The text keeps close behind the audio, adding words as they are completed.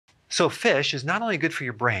So fish is not only good for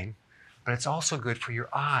your brain, but it's also good for your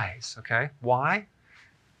eyes, okay? Why?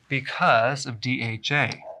 Because of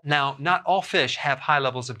DHA. Now, not all fish have high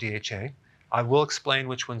levels of DHA. I will explain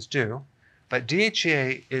which ones do, but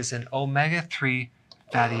DHA is an omega-3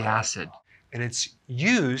 fatty acid, and it's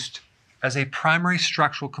used as a primary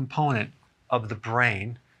structural component of the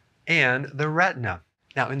brain and the retina.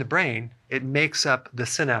 Now, in the brain, it makes up the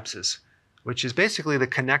synapses, which is basically the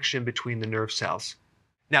connection between the nerve cells.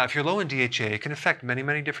 Now, if you're low in DHA, it can affect many,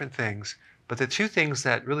 many different things, but the two things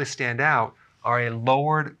that really stand out are a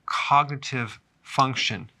lowered cognitive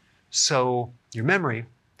function. So your memory,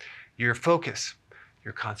 your focus,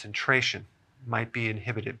 your concentration might be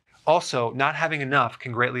inhibited. Also, not having enough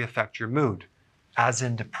can greatly affect your mood, as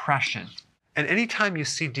in depression. And anytime you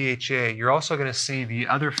see DHA, you're also going to see the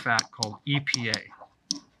other fat called EPA.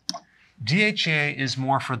 DHA is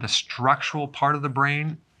more for the structural part of the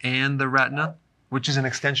brain and the retina, which is an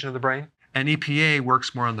extension of the brain. And EPA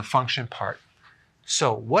works more on the function part.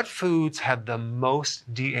 So what foods have the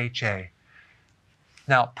most DHA?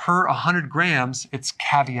 Now, per 100 grams, it's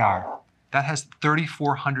caviar. That has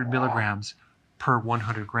 3,400 milligrams per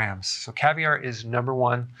 100 grams. So caviar is number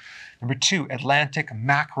one. Number two, Atlantic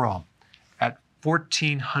mackerel at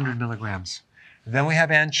 1,400 milligrams. Then we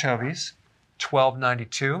have anchovies,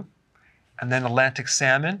 1,292. And then Atlantic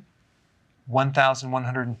salmon,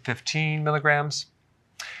 1,115 milligrams.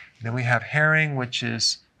 Then we have herring, which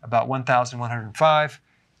is about 1,105.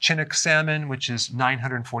 Chinook salmon, which is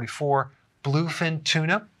 944. Bluefin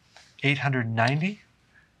tuna, 890.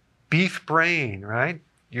 Beef brain, right?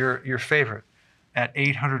 Your favorite, at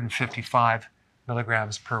 855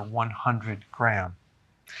 milligrams per 100 gram.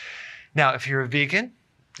 Now, if you're a vegan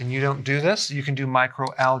and you don't do this, you can do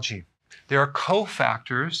microalgae. There are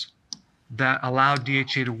cofactors that allow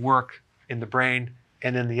DHA to work in the brain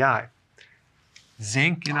and in the eye.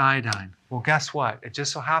 Zinc and iodine. Well, guess what? It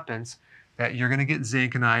just so happens that you're going to get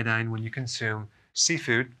zinc and iodine when you consume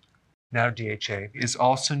seafood. Now DHA is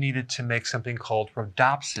also needed to make something called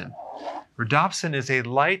rhodopsin. Rhodopsin is a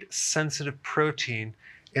light-sensitive protein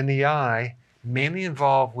in the eye, mainly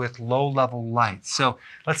involved with low-level light. So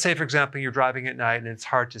let's say, for example, you're driving at night and it's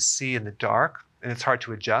hard to see in the dark and it's hard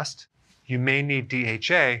to adjust. You may need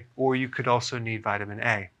DHA, or you could also need vitamin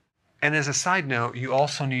A. And as a side note, you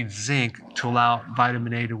also need zinc to allow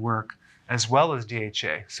vitamin A to work, as well as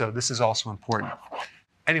DHA. So this is also important.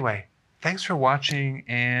 Anyway, thanks for watching,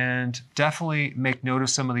 and definitely make note of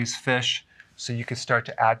some of these fish so you can start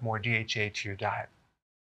to add more DHA to your diet.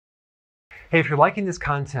 Hey, if you're liking this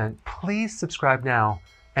content, please subscribe now,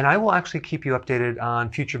 and I will actually keep you updated on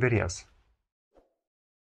future videos.